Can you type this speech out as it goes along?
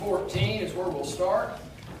we'll start.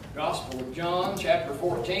 Gospel of John, chapter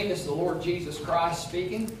 14. This is the Lord Jesus Christ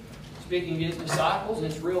speaking to his disciples, and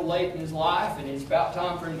it's real late in his life, and it's about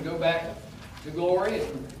time for him to go back to glory.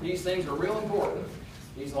 And these things are real important.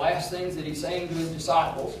 These last things that he's saying to his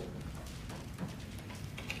disciples.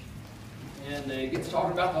 And he gets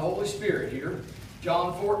talking about the Holy Spirit here.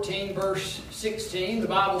 John 14, verse 16, the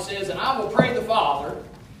Bible says, "And I will pray the Father,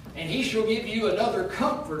 and he shall give you another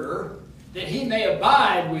comforter, that he may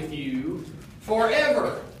abide with you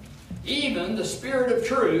forever, even the Spirit of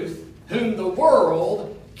truth, whom the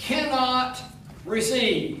world cannot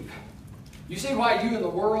receive." You see why you and the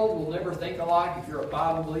world will never think alike if you're a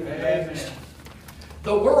Bible-believing Baptist?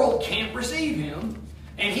 The world can't receive him,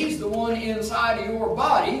 and he's the one inside of your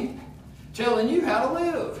body telling you how to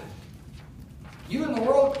live. You and the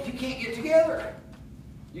world, you can't get together.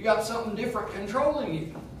 You got something different controlling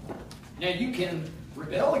you. Now you can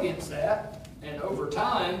rebel against that, and over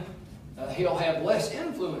time, he'll have less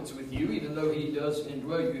influence with you, even though he does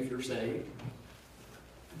indwell you if you're saved.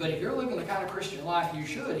 But if you're living the kind of Christian life you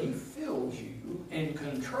should, he fills you and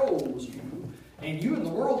controls you, and you and the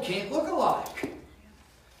world can't look alike.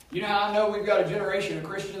 You know how I know we've got a generation of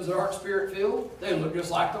Christians that aren't Spirit-filled? They look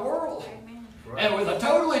just like the world. Right. And with a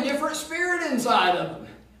totally different spirit inside of them.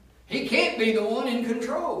 He can't be the one in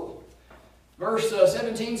control. Verse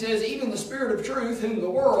 17 says, "Even the Spirit of truth, whom the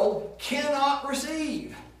world cannot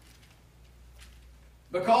receive,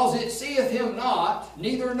 because it seeth him not,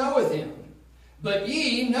 neither knoweth him. But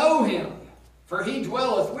ye know him, for he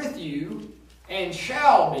dwelleth with you, and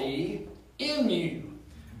shall be in you."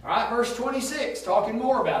 All right, verse 26, talking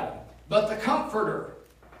more about it. "But the Comforter,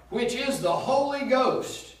 which is the Holy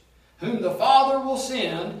Ghost, whom the Father will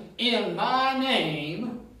send in my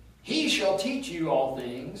name, he shall teach you all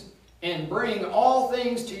things, and bring all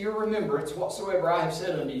things to your remembrance whatsoever I have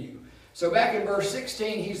said unto you." So back in verse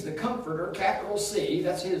 16, he's the Comforter, capital C,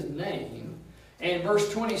 that's his name. And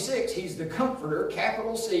verse 26, he's the Comforter,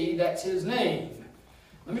 capital C, that's his name.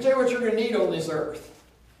 Let me tell you what you're going to need on this earth.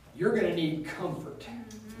 You're going to need comfort.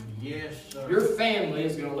 Yes, sir. Your family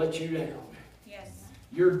is going to let you down. Yes.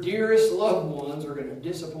 Your dearest loved ones are going to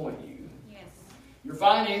disappoint you. Yes. Your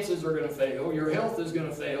finances are going to fail. Your health is going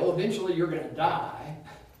to fail. Eventually you're going to die.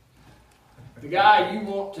 The guy you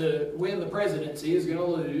want to win the presidency is going to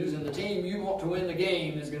lose, and the team you want to win the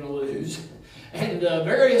game is going to lose. And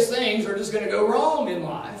various things are just going to go wrong in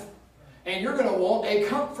life. And you're going to want a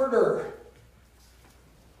comforter.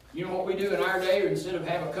 You know what we do in our day? Instead of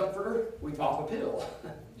have a comforter, we pop a pill.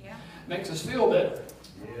 Yeah. Makes us feel better.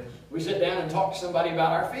 Yes. We sit down and talk to somebody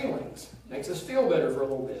about our feelings. Makes us feel better for a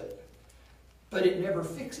little bit. But it never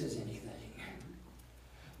fixes anything.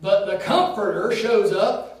 But the Comforter shows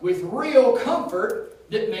up with real comfort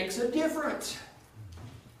that makes a difference.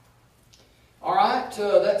 All right,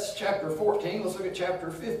 that's chapter 14. Let's look at chapter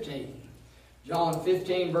 15. John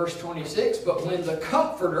 15, verse 26. "But when the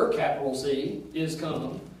Comforter, capital C, is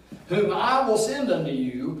come, whom I will send unto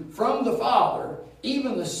you from the Father,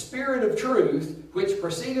 even the Spirit of truth, which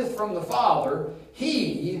proceedeth from the Father,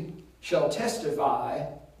 he shall testify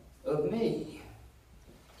of me."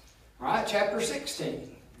 All right, chapter 16.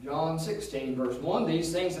 John 16, verse 1.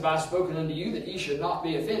 "These things have I spoken unto you, that ye should not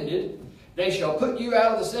be offended. They shall put you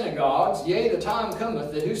out of the synagogues. Yea, the time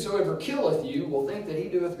cometh that whosoever killeth you will think that he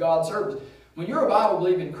doeth God service." When you're a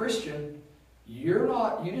Bible-believing Christian, you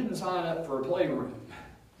didn't sign up for a playroom.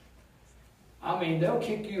 I mean, they'll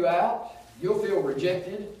kick you out. You'll feel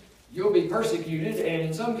rejected. You'll be persecuted, and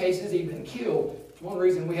in some cases even killed. It's one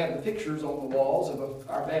reason we have the pictures on the walls of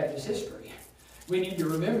our Baptist history. We need to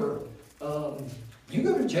remember, you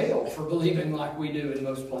go to jail for believing like we do in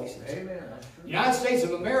most places. Amen. That's true. The United States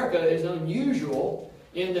of America is unusual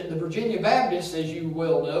in that the Virginia Baptists, as you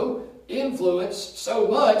well know, influenced so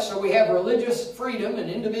much, so we have religious freedom and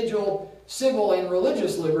individual civil and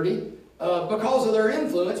religious liberty because of their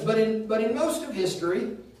influence. But in most of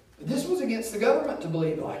history, this was against the government to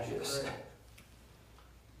believe like this.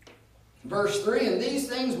 Verse 3, "And these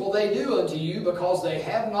things will they do unto you, because they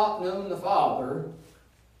have not known the Father,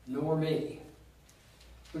 nor me."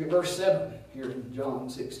 Look at verse 7 here in John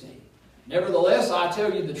 16. "Nevertheless, I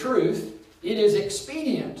tell you the truth, it is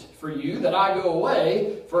expedient for you that I go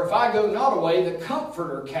away, for if I go not away, the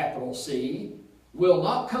Comforter, capital C, will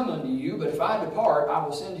not come unto you, but if I depart, I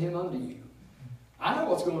will send him unto you." I know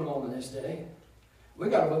what's going on in this day. We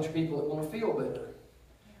got a bunch of people that want to feel better.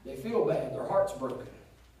 They feel bad. Their heart's broken.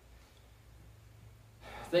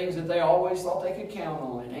 Things that they always thought they could count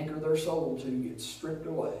on and anchor their soul to get stripped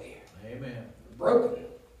away. Amen. They're broken.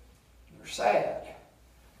 They're sad.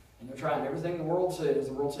 And they're trying everything the world says.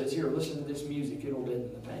 The world says, "Here, listen to this music. It'll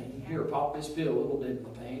deaden the pain. Here, pop this pill. It'll deaden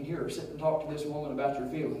the pain. Here, here, sit and talk to this woman about your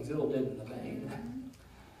feelings. It'll deaden the pain.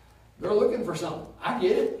 They're looking for something. I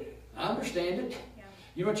get it. I understand it. Yeah.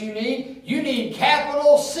 You know what you need? You need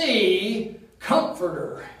capital C,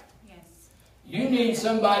 comforter. Yes. You need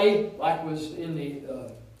somebody, like was in the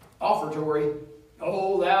offertory,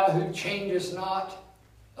 "O thou who changest not,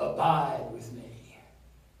 abide with me."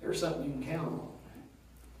 There's something you can count on.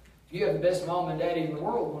 If you have the best mom and daddy in the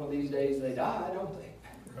world, one of these days they die, don't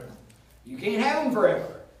they? Right. You can't have them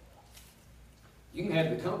forever. You can have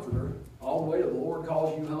the comforter all the way till the Lord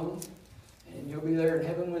calls you home, and you'll be there in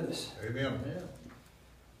heaven with us. Amen.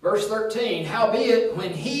 Verse 13, "Howbeit,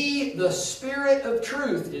 when he, the Spirit of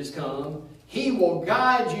truth, is come, he will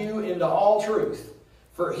guide you into all truth.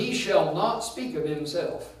 For he shall not speak of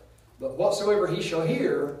himself, but whatsoever he shall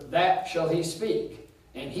hear, that shall he speak,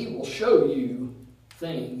 and he will show you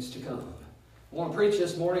things to come." I want to preach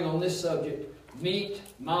this morning on this subject, Meet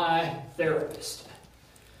My Therapist.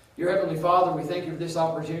 Dear Heavenly Father, we thank you for this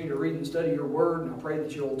opportunity to read and study your word, and I pray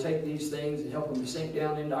that you'll take these things and help them to sink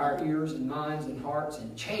down into our ears and minds and hearts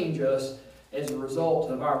and change us as a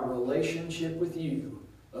result of our relationship with you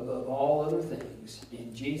above all other things.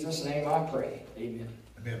 In Jesus' name I pray. Amen.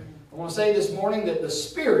 Amen. I want to say this morning that the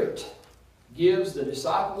Spirit gives the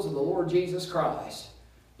disciples of the Lord Jesus Christ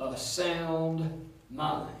a sound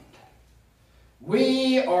mind.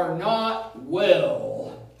 We are not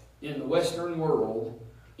well in the Western world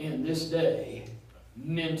in this day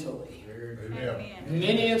mentally. Amen.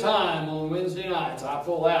 Many a time on Wednesday nights I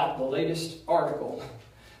pull out the latest article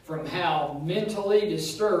from how mentally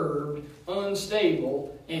disturbed,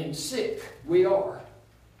 unstable, and sick we are.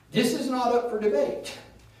 This is not up for debate.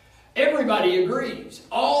 Everybody agrees.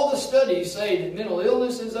 All the studies say that mental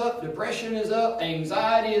illness is up, depression is up,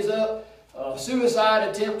 anxiety is up, suicide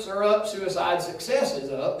attempts are up, suicide success is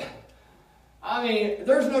up. I mean,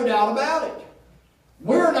 there's no doubt about it.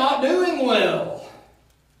 We're not doing well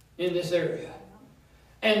in this area.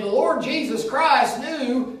 And the Lord Jesus Christ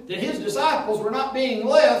knew that His disciples were not being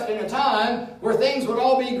left in a time where things would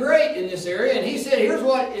all be great in this area. And He said, here's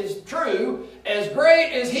what is true. As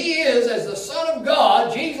great as He is, as the Son of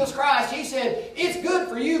God, Jesus Christ, He said, it's good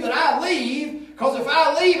for you that I leave, because if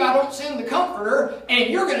I leave, I don't send the Comforter, and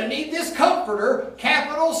you're going to need this Comforter,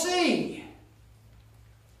 capital C.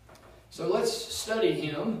 So let's study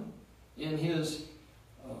Him in His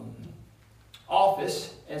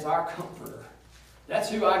office as our Comforter. That's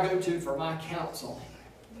who I go to for my counseling.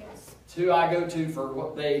 Yes. It's who I go to for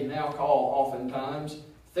what they now call oftentimes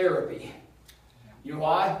therapy. You know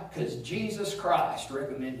why? Because Jesus Christ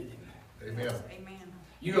recommended Him. Amen. Amen.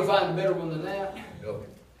 You go find a better one than that? Yep.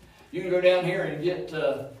 You can go down here and get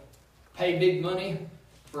pay big money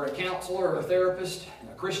for a counselor or a therapist,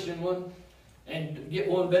 a Christian one, and get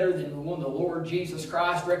one better than the one the Lord Jesus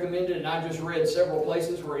Christ recommended. And I just read several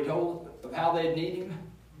places where He told of how they'd need Him.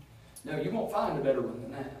 No, you won't find a better one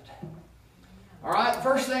than that. All right, the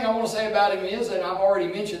first thing I want to say about Him is, and I've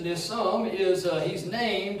already mentioned this some, is He's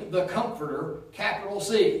named the Comforter, capital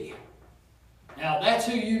C. Now, that's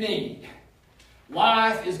who you need.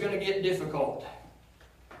 Life is going to get difficult.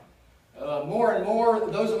 More and more,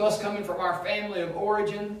 those of us coming from our family of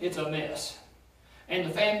origin, it's a mess. And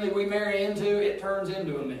the family we marry into, it turns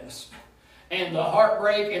into a mess. And the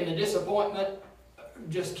heartbreak and the disappointment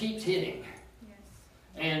just keeps hitting.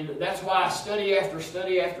 And that's why study after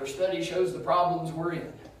study after study shows the problems we're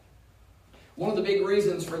in. One of the big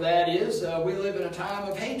reasons for that is we live in a time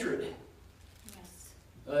of hatred.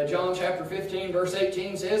 Yes. John chapter 15 verse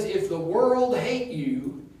 18 says, "If the world hate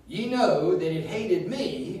you, ye know that it hated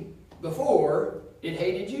me before it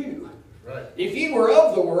hated you. Right. If ye were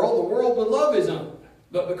of the world would love his own.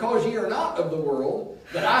 But because ye are not of the world,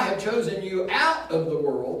 but I have chosen you out of the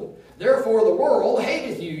world, therefore the world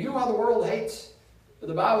hateth you." You know why the world hates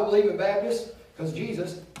the Bible-believing Baptists? Because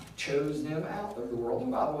Jesus chose them out of the world.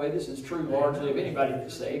 And by the way, this is true largely of anybody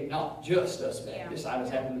that's saved, not just us Baptists. I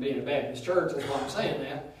just happen to be in a Baptist church, that's why I'm saying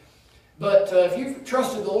that. But if you've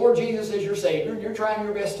trusted the Lord Jesus as your Savior, and you're trying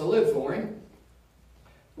your best to live for Him,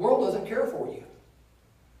 the world doesn't care for you.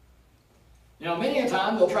 Now, many a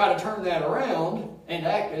time they'll try to turn that around and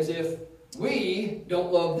act as if we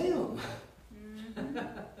don't love them.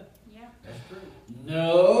 Yeah. That's true.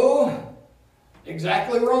 No.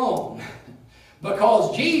 Exactly wrong.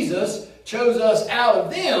 Because Jesus chose us out of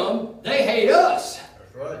them, they hate us.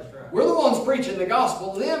 That's right. We're the ones preaching the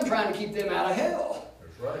gospel to them, trying to keep them out of hell.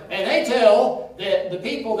 That's right. And they tell that the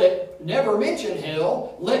people that never mention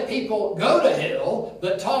hell, let people go to hell,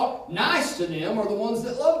 but talk nice to them are the ones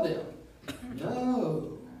that love them.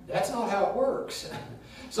 No, that's not how it works.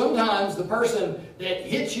 Sometimes the person that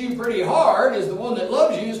hits you pretty hard is the one that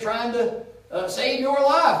loves you, is trying to save your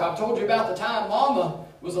life. I've told you about the time Mama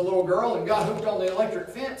was a little girl and got hooked on the electric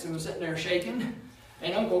fence and was sitting there shaking.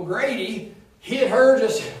 And Uncle Grady hit her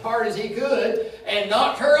just as hard as he could and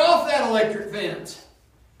knocked her off that electric fence.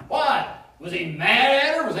 Why? Was he mad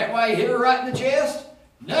at her? Was that why he hit her right in the chest?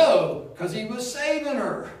 No, because he was saving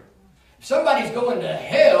her. If somebody's going to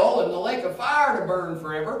hell and the lake of fire to burn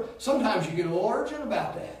forever, sometimes you get a little urgent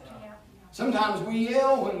about that. Sometimes we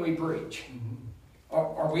yell when we preach.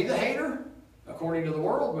 Are we the hater? According to the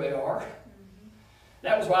world, we are.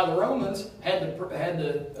 That was why the Romans had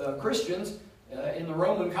the Christians in the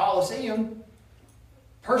Roman Colosseum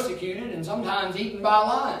persecuted and sometimes eaten by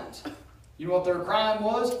lions. You know what their crime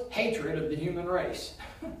was? Hatred of the human race.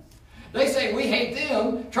 They say we hate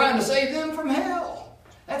them, trying to save them from hell.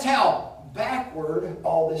 That's how backward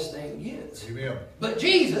all this thing is. Amen. But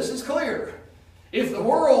Jesus is clear. If the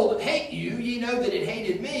world hate you, ye know that it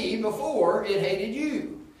hated me before it hated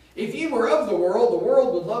you. If ye were of the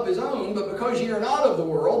world would love his own, but because ye are not of the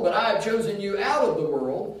world, but I have chosen you out of the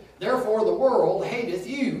world, therefore the world hateth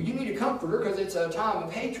you. You need a comforter because it's a time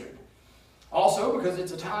of hatred. Also because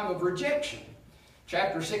it's a time of rejection.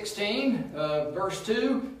 Chapter 16, verse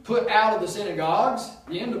 2, put out of the synagogues.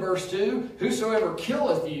 The end of verse 2, whosoever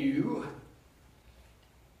killeth you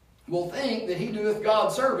will think that he doeth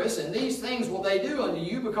God service, and these things will they do unto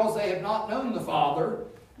you because they have not known the Father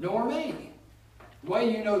nor me. The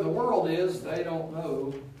way you know the world is they don't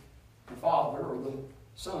know the Father or the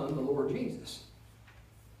Son, the Lord Jesus.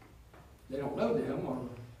 They don't know them or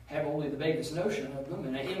have only the vaguest notion of them,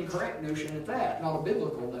 and an incorrect notion at that, not a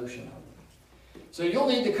biblical notion of them. So you'll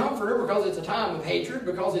need the comforter because it's a time of hatred,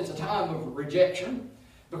 because it's a time of rejection,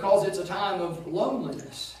 because it's a time of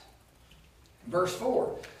loneliness. Verse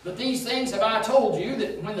 4, but these things have I told you,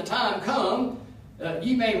 that when the time come,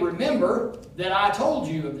 ye may remember that I told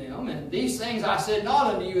you of them. And these things I said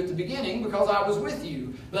not unto you at the beginning, because I was with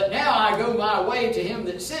you. But now I go my way to him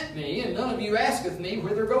that sent me, and none of you asketh me,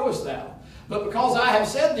 whither goest thou? But because I have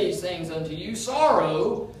said these things unto you,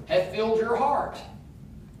 sorrow hath filled your heart.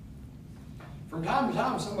 From time to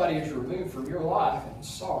time, somebody is removed from your life, and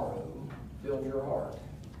sorrow filled your heart.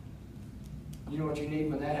 You know what you need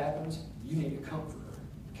when that happens? You need a comforter.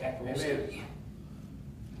 Capital C.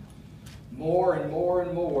 More and more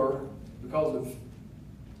and more, because of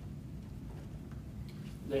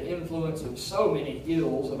the influence of so many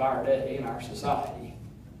ills of our day and our society,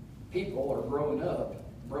 people are growing up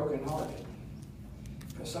brokenhearted.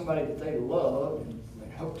 Because somebody that they love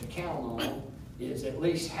and hope to count on is at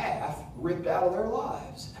least half ripped out of their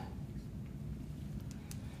lives.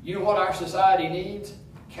 You know what our society needs?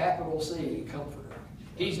 Capital C, comforter.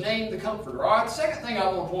 He's named the Comforter. All right, the second thing I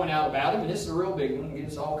want to point out about him, and this is a real big one,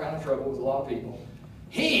 gets all kind of trouble with a lot of people.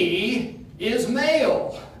 He is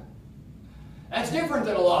male. That's different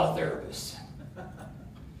than a lot of therapists.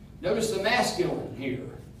 Notice the masculine here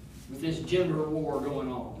with this gender war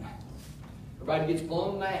going on. Everybody gets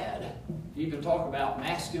blown mad. You even talk about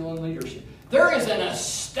masculine leadership. There is an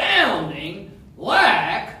astounding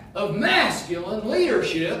lack of masculine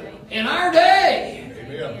leadership in our day.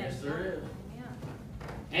 Amen. Yes, there is.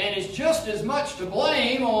 And it's just as much to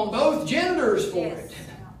blame on both genders for it.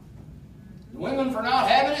 The women for not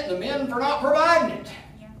having it, and the men for not providing it.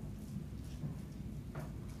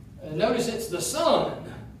 Notice it's the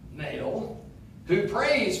son, male, who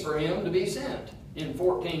prays for him to be sent in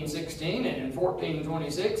 14:16 and in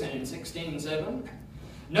 14:26 and in 16:7.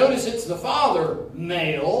 Notice it's the father,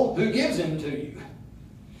 male, who gives him to you.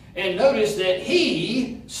 And notice that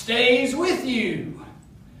he stays with you.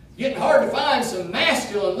 Getting hard to find some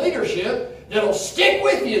masculine leadership that'll stick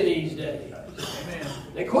with you these days. Amen.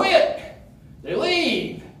 They quit. They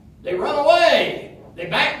leave. They run away. They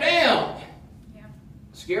back down. Yeah.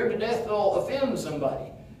 Scared to death they'll offend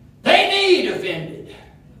somebody. They need offended.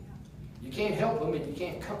 You can't help them and you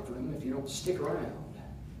can't comfort them if you don't stick around.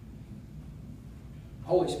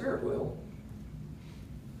 Holy Spirit will.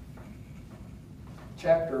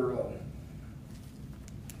 Chapter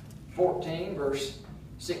 14, verse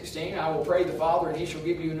 16, I will pray the Father, and he shall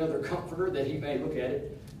give you another comforter, that he may, look at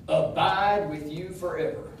it, abide with you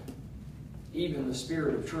forever, even the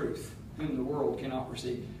Spirit of truth, whom the world cannot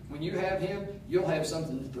receive. When you have him, you'll have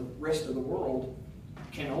something that the rest of the world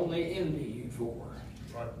can only envy you for.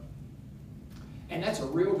 Right. And that's a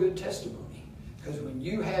real good testimony, because when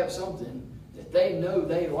you have something that they know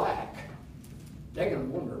they lack, they're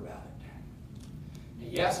going to wonder about it.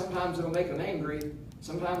 And yeah, sometimes it'll make them angry,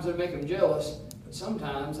 sometimes it'll make them jealous, but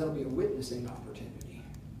sometimes that'll be a witnessing opportunity.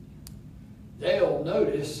 They'll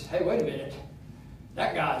notice, hey, wait a minute,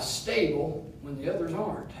 that guy's stable when the others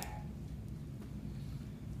aren't.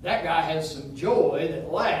 That guy has some joy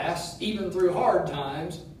that lasts even through hard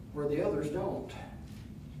times where the others don't.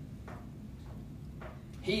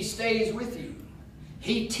 He stays with you.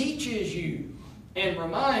 He teaches you and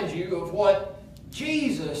reminds you of what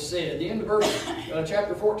Jesus said. The end of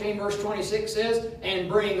chapter 14, verse 26 says, "And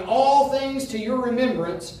bring all things to your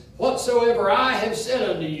remembrance, whatsoever I have said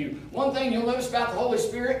unto you." One thing you'll notice about the Holy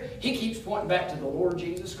Spirit, He keeps pointing back to the Lord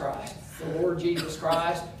Jesus Christ. The Lord Jesus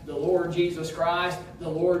Christ, the Lord Jesus Christ, the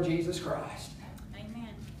Lord Jesus Christ. Amen.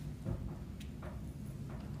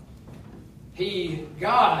 He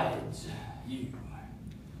guides you.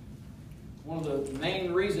 One of the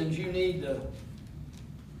main reasons you need the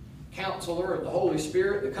counselor of the Holy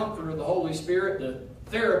Spirit, the comforter of the Holy Spirit, the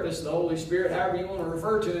therapist of the Holy Spirit, however you want to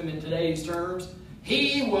refer to Him in today's terms,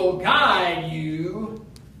 He will guide you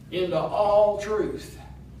into all truth.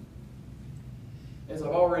 As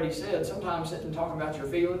I've already said, sometimes sitting and talking about your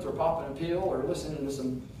feelings or popping a pill or listening to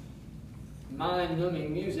some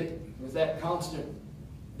mind-numbing music with that constant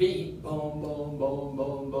beat, boom, boom, boom,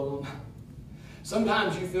 boom, boom.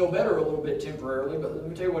 Sometimes you feel better a little bit temporarily, but let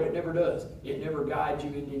me tell you what it never does. It never guides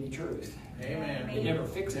you into any truth. Amen. It never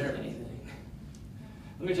fixes anything.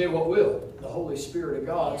 Let me tell you what will. The Holy Spirit of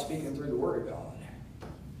God speaking through the Word of God.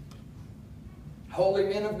 Holy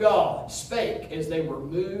men of God spake as they were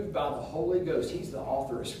moved by the Holy Ghost. He's the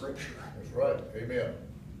author of Scripture. That's right. Amen.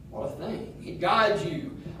 What a thing. He guides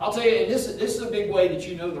you. I'll tell you, and this is a big way that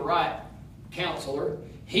you know the right counselor.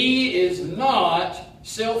 He is not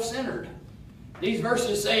self-centered. These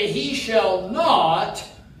verses say, He shall not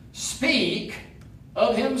speak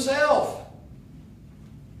of himself.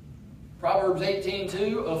 Proverbs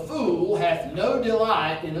 18:2, "A fool hath no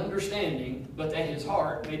delight in understanding, but that his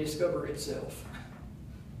heart may discover itself."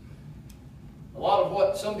 A lot of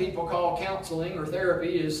what some people call counseling or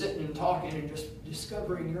therapy is sitting and talking and just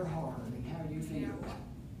discovering your heart and how you feel.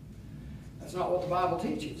 That's not what the Bible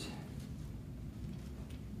teaches.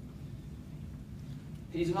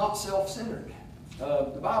 He's not self-centered.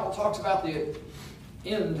 The Bible talks about the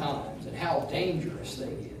end times and how dangerous they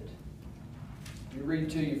get. Let me read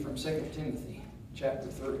to you from 2 Timothy chapter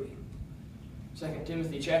 3. 2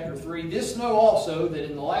 Timothy chapter 3, "This know also that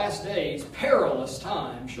in the last days perilous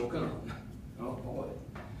times shall come." Oh boy.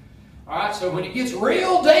 Alright, so when it gets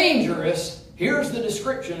real dangerous, here's the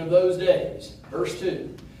description of those days. Verse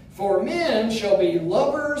 2. "For men shall be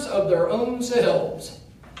lovers of their own selves."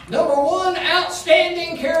 Number one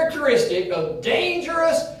outstanding characteristic of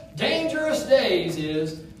dangerous days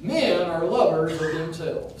is men are lovers of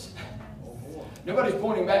themselves. Nobody's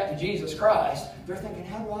pointing back to Jesus Christ. They're thinking,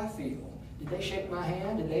 how do I feel? Did they shake my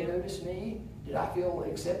hand? Did they notice me? Did I feel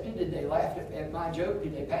accepted? Did they laugh at my joke?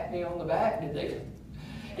 Did they pat me on the back?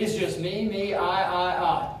 It's just me,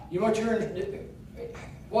 I. You know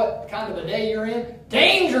what kind of a day you're in?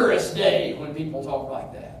 Dangerous day when people talk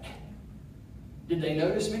like that. Did they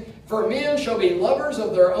notice me? "For men shall be lovers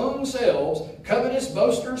of their own selves, covetous,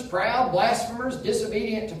 boasters, proud, blasphemers,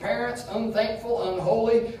 disobedient to parents, unthankful,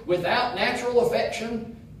 unholy, without natural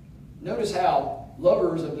affection." Notice how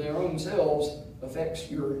lovers of their own selves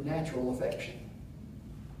affects your natural affection.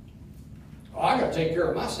 "Oh, I got to take care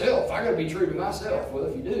of myself. I got to be true to myself." Well,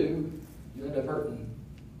 if you do, you end up hurting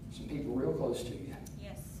some people real close to you.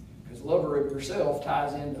 Yes. Because lover of yourself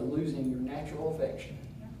ties into losing your natural affection.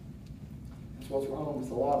 That's what's wrong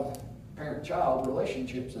with a lot of parent-child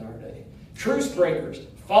relationships in our day. "Truce breakers,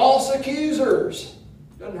 false accusers."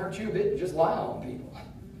 Doesn't hurt you a bit to just lie on people.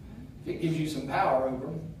 It gives you some power over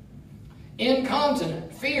them.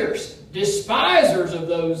 "Incontinent, fierce, despisers of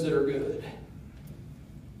those that are good."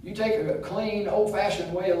 You take a clean,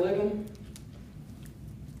 old-fashioned way of living,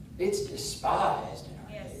 it's despised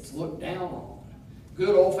in our day. It's looked down on.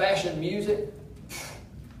 Good old-fashioned music,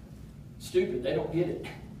 stupid, they don't get it.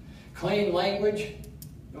 Clean language,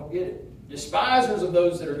 don't get it. Despisers of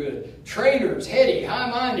those that are good. Traitors, heady,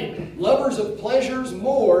 high-minded, lovers of pleasures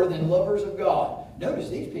more than lovers of God. Notice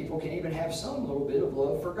these people can even have some little bit of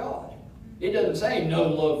love for God. It doesn't say no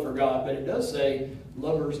love for God, but it does say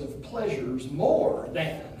lovers of pleasures more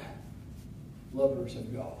than lovers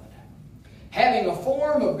of God. "Having a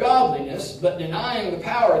form of godliness, but denying the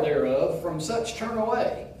power thereof, from such turn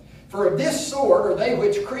away. For of this sort are they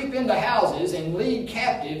which creep into houses and lead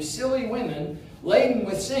captive silly women, laden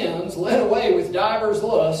with sins, led away with divers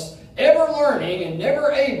lusts, ever learning and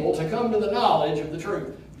never able to come to the knowledge of the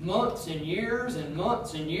truth." Months and years and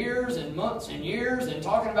months and years and months and years and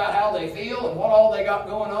talking about how they feel and what all they got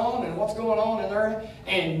going on and what's going on in their...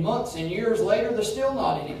 And months and years later, they're still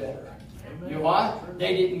not any better. You know why?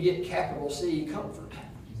 They didn't get capital C comfort.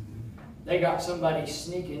 They got somebody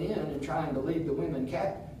sneaking in and trying to lead the women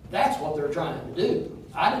captive. That's what they're trying to do.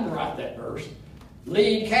 I didn't write that verse.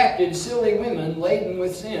 Lead captive silly women laden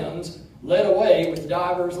with sins, led away with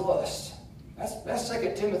divers lusts. That's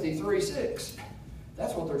 2 Timothy 3:6.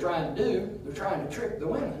 That's what they're trying to do. They're trying to trick the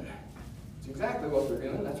women. It's exactly what they're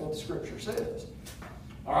doing. That's what the Scripture says.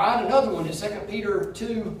 All right, another one is 2 Peter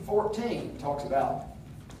 2:14. Talks about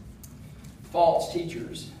false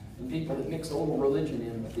teachers and people that mix a little religion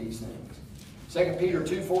in with these things. 2 Peter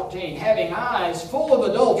 2:14. Having eyes full of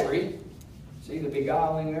adultery. See the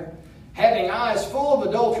beguiling there? Having eyes full of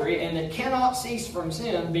adultery and that cannot cease from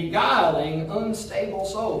sin, beguiling unstable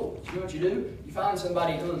souls. You know what you do? You find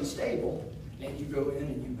somebody unstable and you go in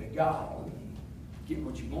and you beguile them and get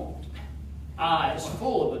what you want. Eyes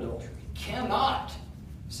full of adultery. Cannot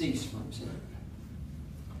cease from sin.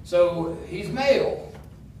 So he's male.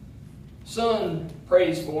 Son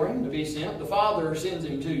prays for him to be sent. The Father sends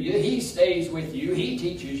him to you. He stays with you. He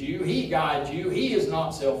teaches you. He guides you. He is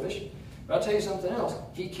not selfish. But I'll tell you something else.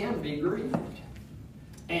 He can be grieved.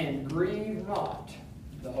 And grieve not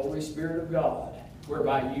the Holy Spirit of God,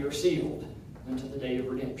 whereby ye are sealed unto the day of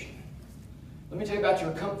redemption. Let me tell you about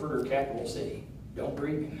your Comforter, capital C. Don't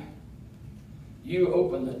grieve him. You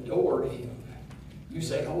open the door to him. You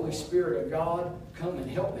say, Holy Spirit of God, come and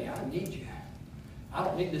help me. I need you. I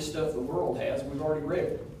don't need this stuff the world has. We've already read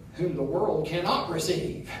it. Whom the world cannot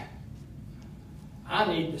receive. I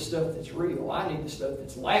need the stuff that's real. I need the stuff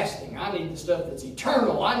that's lasting. I need the stuff that's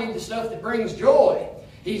eternal. I need the stuff that brings joy.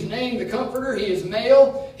 He's named the Comforter. He is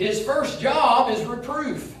male. His first job is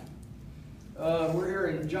reproof. We're here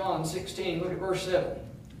in John 16. Look at verse 7.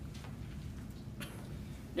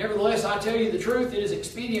 Nevertheless, I tell you the truth, it is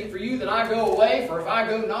expedient for you that I go away, for if I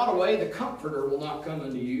go not away, the Comforter will not come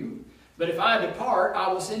unto you. But if I depart,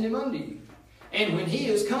 I will send him unto you. And when he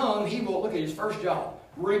is come, he will, look at his first job,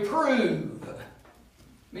 reprove.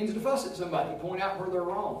 Means to fuss at somebody, point out where they're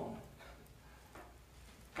wrong.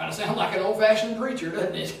 Kind of sounds like an old-fashioned preacher,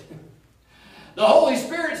 doesn't it? The Holy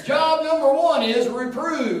Spirit's job number one is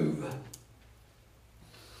reprove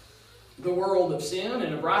the world of sin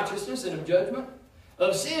and of righteousness and of judgment.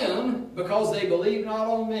 Of sin, because they believe not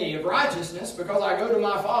on me. Of righteousness, because I go to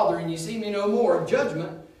my Father and you see me no more. Of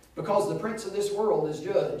judgment, because the prince of this world is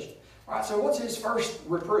judged. All right, so what's his first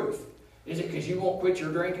reproof? Is it because you won't quit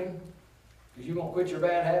your drinking? Because you won't quit your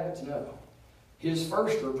bad habits? No. His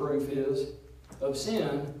first reproof is of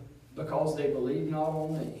sin, because they believe not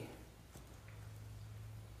on me.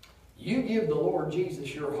 You give the Lord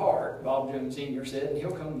Jesus your heart, Bob Jones Sr. said, and he'll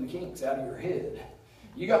comb the kinks out of your head.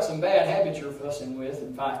 You got some bad habits you're fussing with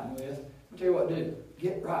and fighting with. I'll tell you what to do.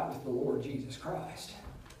 Get right with the Lord Jesus Christ.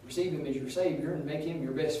 Receive him as your Savior and make him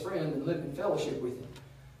your best friend and live in fellowship with him.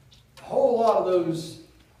 A whole lot of those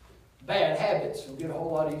bad habits will get a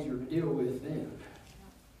whole lot easier to deal with then.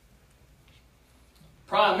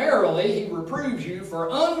 Primarily, he reproves you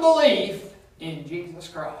for unbelief in Jesus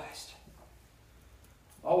Christ.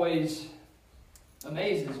 Always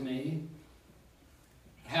amazes me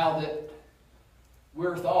how that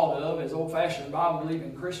we're thought of as old-fashioned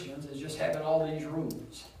Bible-believing Christians as just having all these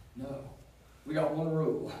rules. No. We got one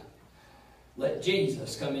rule. Let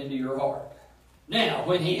Jesus come into your heart. Now,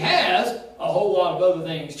 when he has, a whole lot of other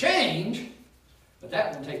things change, but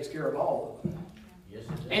that one takes care of all of them. Yes, it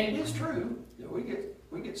does. And it is true that we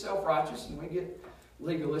get self-righteous and we get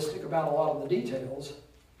legalistic about a lot of the details.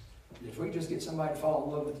 If we just get somebody to fall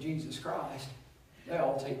in love with Jesus Christ, they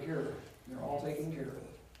all take care of it. They're all taken care of.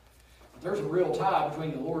 There's a real tie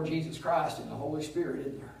between the Lord Jesus Christ and the Holy Spirit,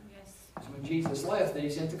 isn't there? Yes. It's when Jesus left that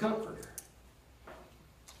he sent the Comforter.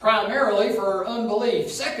 Primarily for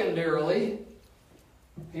unbelief. Secondarily,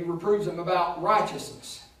 he reproves them about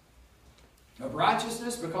righteousness. Of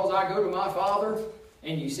righteousness, because I go to my Father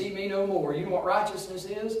and you see me no more. You know what righteousness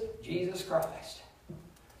is? Jesus Christ.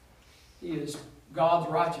 He is God's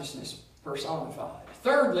righteousness personified.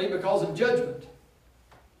 Thirdly, because of judgment.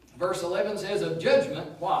 Verse 11 says of judgment.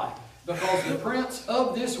 Why? Because the prince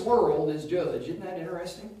of this world is judged. Isn't that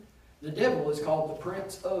interesting? The devil is called the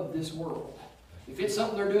prince of this world. If it's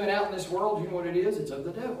something they're doing out in this world, you know what it is? It's of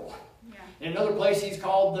the devil. Yeah. In another place, he's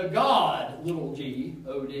called the God, little g,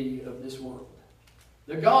 O-D, of this world.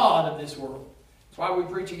 The God of this world. That's why we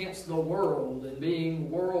preach against the world and being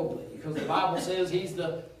worldly. Because the Bible says he's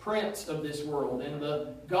the prince of this world and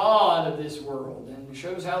the God of this world. And it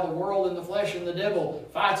shows how the world and the flesh and the devil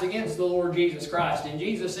fights against the Lord Jesus Christ. And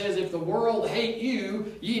Jesus says, if the world hate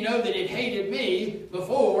you, ye know that it hated me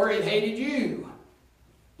before it hated you.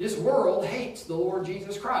 This world hates the Lord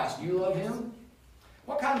Jesus Christ. Do you love him?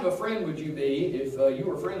 What kind of a friend would you be if you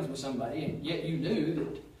were friends with somebody and yet you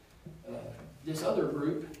knew that this other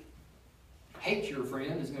group hate your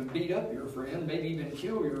friend, is going to beat up your friend, maybe even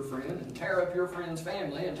kill your friend, and tear up your friend's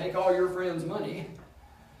family, and take all your friend's money.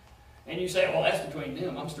 And you say, well, that's between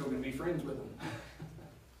them. I'm still going to be friends with them.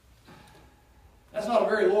 That's not a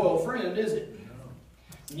very loyal friend, is it?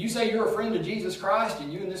 When you say you're a friend of Jesus Christ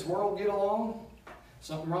and you and this world get along,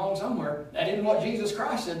 something wrong somewhere. That isn't what Jesus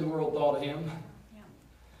Christ said the world thought of him.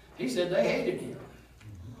 He said they hated him.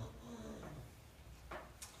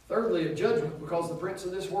 Thirdly, of judgment, because the prince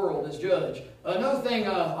of this world is judged. Another thing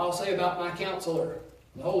I'll say about my counselor,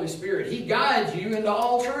 the Holy Spirit, he guides you into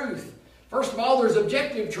all truth. First of all, there's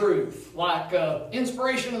objective truth, like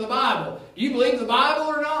inspiration of the Bible. Do you believe the Bible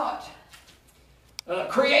or not?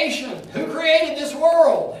 Creation. Who created this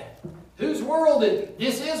world? Whose world is it?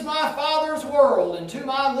 This is my Father's world, and to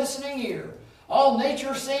my listening ear. All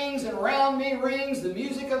nature sings, and round me rings the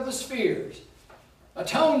music of the spheres.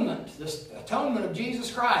 Atonement, the atonement of Jesus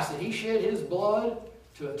Christ, that He shed His blood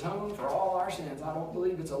to atone for all our sins. I don't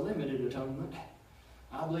believe it's a limited atonement.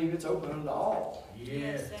 I believe it's open unto all.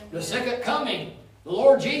 Yes. The second coming. The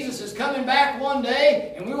Lord Jesus is coming back one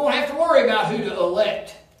day, and we won't have to worry about who to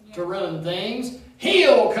elect to run things.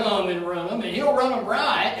 He'll come and run them, and He'll run them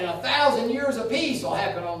right, and 1,000 years of peace will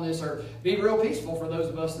happen on this earth. Be real peaceful for those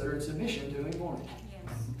of us that are in submission to Him, won't it?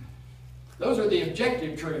 Those are the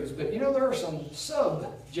objective truths. But you know, there are some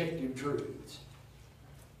subjective truths.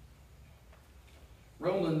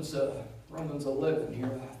 Romans 11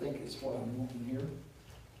 here, I think is what I'm wanting here.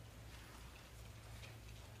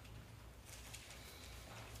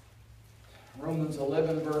 Romans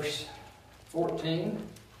 11 verse 14.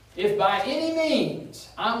 If by any means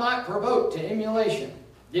I might provoke to emulation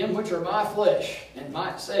them which are my flesh, and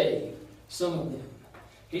might save some of them.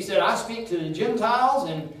 He said, I speak to the Gentiles,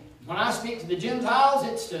 and when I speak to the Gentiles,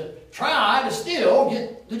 it's to try to still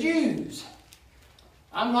get the Jews.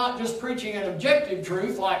 I'm not just preaching an objective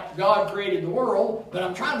truth like God created the world, but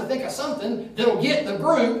I'm trying to think of something that'll get the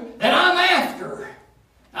group that I'm after.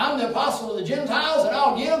 I'm the apostle of the Gentiles, and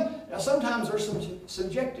I'll get them. Now, sometimes there's some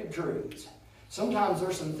subjective truths. Sometimes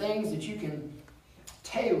there's some things that you can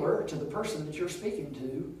tailor to the person that you're speaking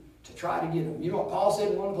to try to get them. You know what Paul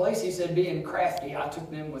said in one place? He said, being crafty, I took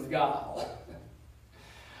them with guile.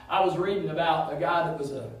 I was reading about a guy that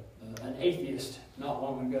was an atheist not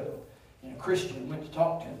long ago, and a Christian went to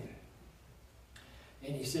talk to him.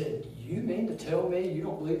 And he said, you mean to tell me you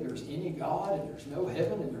don't believe there's any God, and there's no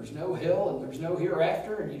heaven, and there's no hell, and there's no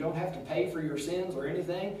hereafter, and you don't have to pay for your sins or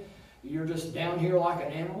anything? You're just down here like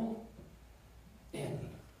an animal? And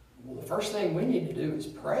well, the first thing we need to do is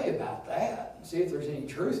pray about that and see if there's any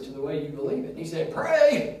truth to the way you believe it. And he said,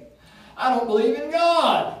 pray? I don't believe in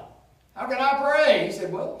God. How can I pray? He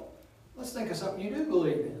said, well, let's think of something you do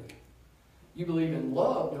believe in. You believe in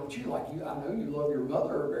love, don't you? I know you love your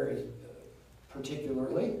mother very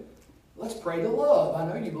particularly. Let's pray to love. I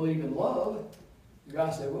know you believe in love. The guy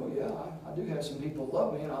said, well, yeah, I do have some people that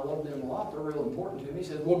love me, and I love them a lot. They're real important to me. He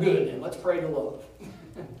said, well, good, then. Let's pray to love.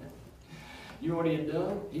 You know what he had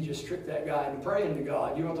done? He just tricked that guy into praying to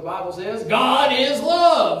God. You know what the Bible says? God is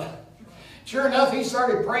love. Sure enough, he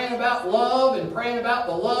started praying about love and praying about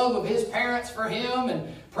the love of his parents for him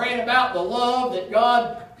and praying about the love that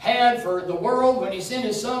God had for the world when He sent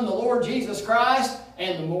His Son, the Lord Jesus Christ.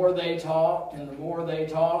 And the more they talked, and the more they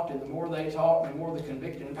talked, and the more they talked, and the more the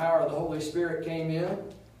convicting power of the Holy Spirit came in.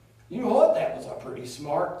 You know what? That was a pretty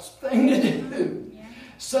smart thing to do. Yeah.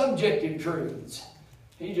 Subjective truths.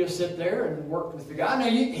 He just sat there and worked with the guy. Now,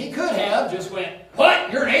 he could have just went,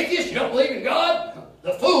 what? You're an atheist? You don't believe in God?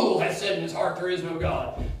 The fool has said in his heart there is no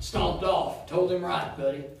God. Stomped off. Told him right,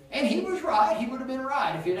 buddy. And he was right. He would have been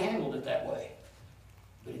right if he'd handled it that way.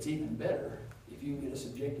 But it's even better if you can get a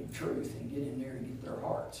subjective truth and get in there and get their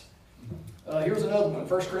hearts. Here's another one.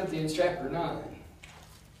 1 Corinthians chapter 9.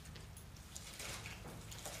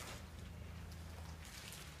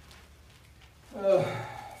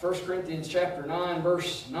 1 Corinthians chapter 9,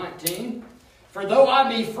 verse 19. For though I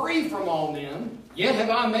be free from all men, yet have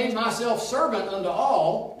I made myself servant unto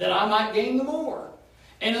all, that I might gain the more.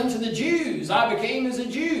 And unto the Jews I became as a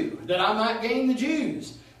Jew, that I might gain the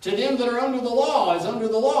Jews. To them that are under the law as under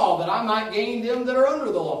the law, that I might gain them that are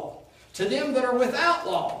under the law. To them that are without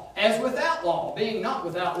law, as without law, being not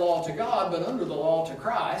without law to God, but under the law to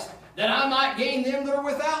Christ, that I might gain them that are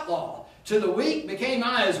without law. To the weak became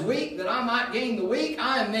I as weak, that I might gain the weak.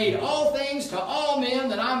 I am made all things to all men,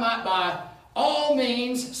 that I might by all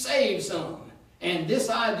means save some. And this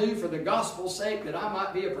I do for the gospel's sake, that I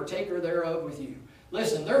might be a partaker thereof with you.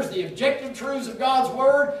 Listen, there's the objective truths of God's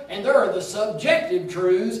Word, and there are the subjective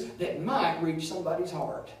truths that might reach somebody's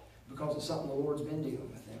heart because of something the Lord's been dealing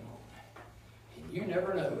with them on. You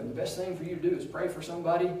never know. And the best thing for you to do is pray for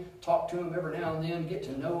somebody, talk to them every now and then, get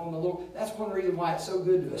to know them a little. That's one reason why it's so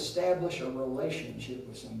good to establish a relationship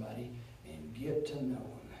with somebody and get to know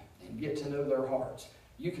them and get to know their hearts.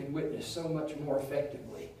 You can witness so much more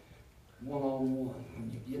effectively one-on-one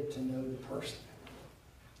when you get to know the person.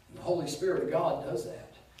 And the Holy Spirit of God does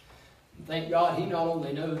that. And thank God He not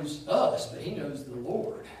only knows us, but He knows the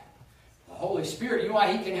Lord. The Holy Spirit, you know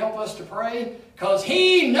why He can help us to pray? Because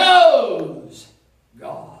He knows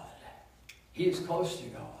God. He is close to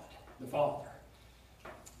God, the Father.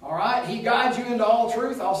 All right, He guides you into all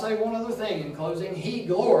truth. I'll say one other thing in closing. He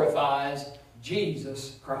glorifies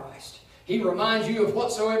Jesus Christ. He reminds you of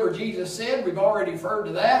whatsoever Jesus said. We've already referred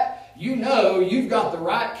to that. You know you've got the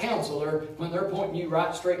right counselor when they're pointing you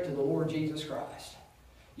right straight to the Lord Jesus Christ.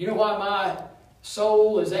 You know why my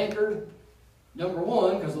soul is anchored? Number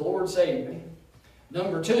one, because the Lord saved me.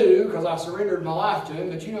 Number two, because I surrendered my life to Him.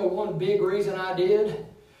 But you know one big reason I did?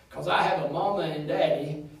 Because I have a mama and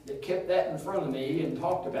daddy that kept that in front of me and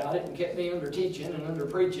talked about it and kept me under teaching and under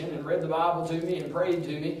preaching and read the Bible to me and prayed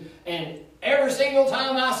to me. And every single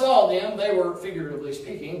time I saw them, they were, figuratively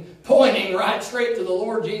speaking, pointing right straight to the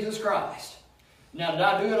Lord Jesus Christ. Now, did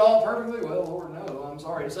I do it all perfectly? Well, Lord, no. I'm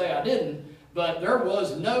sorry to say I didn't. But there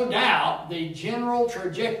was no doubt the general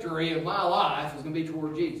trajectory of my life was going to be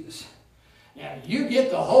toward Jesus. Now, you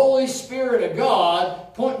get the Holy Spirit of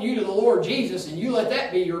God pointing you to the Lord Jesus, and you let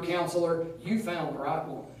that be your counselor, you found the right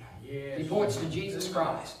one. Yes. He points to Jesus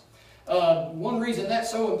Christ. One reason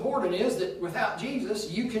that's so important is that without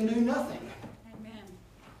Jesus, you can do nothing. Amen.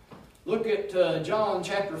 Look at John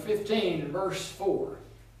chapter 15 and verse 4.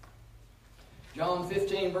 John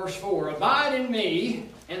 15 verse 4. Abide in me,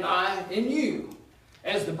 and I in you.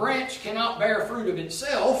 As the branch cannot bear fruit of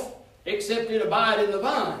itself, except it abide in the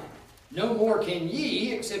vine. No more can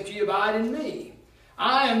ye, except ye abide in me.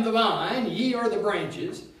 I am the vine, ye are the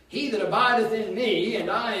branches. He that abideth in me, and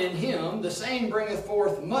I in him, the same bringeth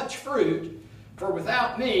forth much fruit, for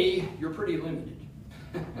without me, you're pretty limited.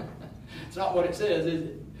 It's not what it says, is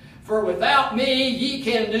it? For without me, ye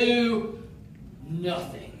can do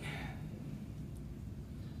nothing.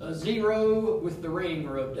 A zero with the ring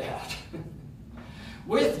rubbed out.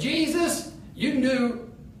 With Jesus, you can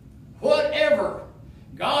do whatever.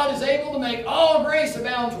 God is able to make all grace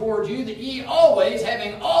abound toward you, that ye always,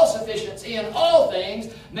 having all sufficiency in all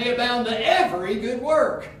things, may abound to every good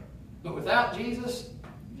work. But without Jesus,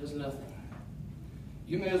 just nothing.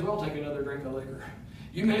 You may as well take another drink of liquor.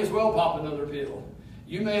 You may as well pop another pill.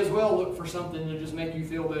 You may as well look for something to just make you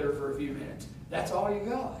feel better for a few minutes. That's all you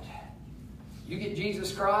got. You get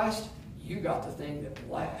Jesus Christ, you got the thing that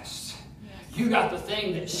lasts. You got the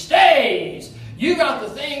thing that stays. You got the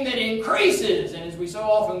thing that increases. And as we so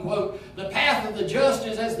often quote, the path of the just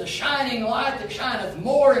is as the shining light that shineth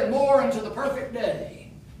more and more into the perfect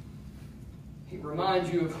day. He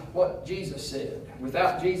reminds you of what Jesus said.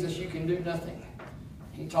 Without Jesus, you can do nothing.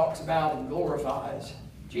 He talks about and glorifies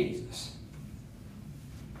Jesus.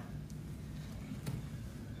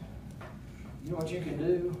 You know what you can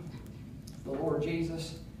do? The Lord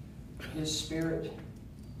Jesus, His Spirit,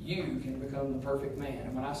 you can become the perfect man.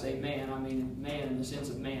 And when I say man, I mean man in the sense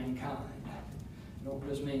of mankind. I don't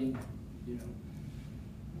just mean,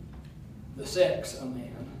 the sex of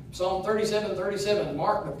man. Psalm 37:37,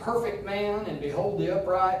 mark the perfect man and behold the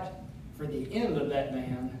upright, for the end of that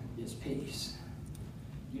man is peace.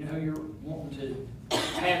 You know who you're wanting to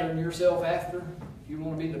pattern yourself after? You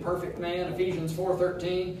want to be the perfect man, Ephesians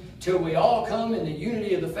 4:13, till we all come in the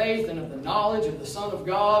unity of the faith and of the knowledge of the Son of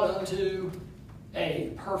God unto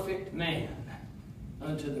a perfect man,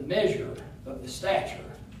 unto the measure of the stature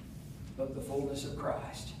of the fullness of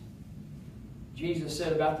Christ. Jesus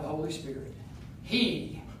said about the Holy Spirit,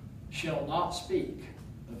 He shall not speak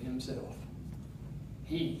of Himself.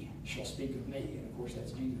 He shall speak of me. And of course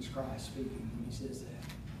that's Jesus Christ speaking when He says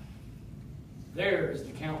that. There is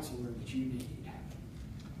the counselor that you need.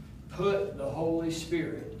 Put the Holy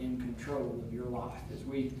Spirit in control of your life. As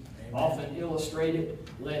we often illustrate it,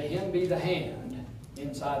 let Him be the hand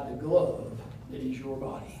inside the glove that is your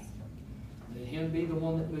body. Let Him be the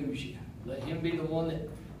one that moves you. Let Him be the one that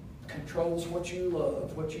controls what you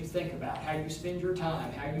love, what you think about, how you spend your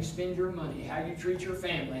time, how you spend your money, how you treat your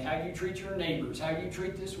family, how you treat your neighbors, how you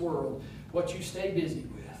treat this world, what you stay busy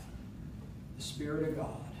with. The Spirit of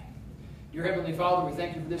God. Dear Heavenly Father, we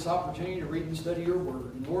thank You for this opportunity to read and study Your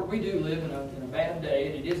Word. And Lord, we do live in a bad day,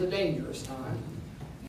 and it is a dangerous time.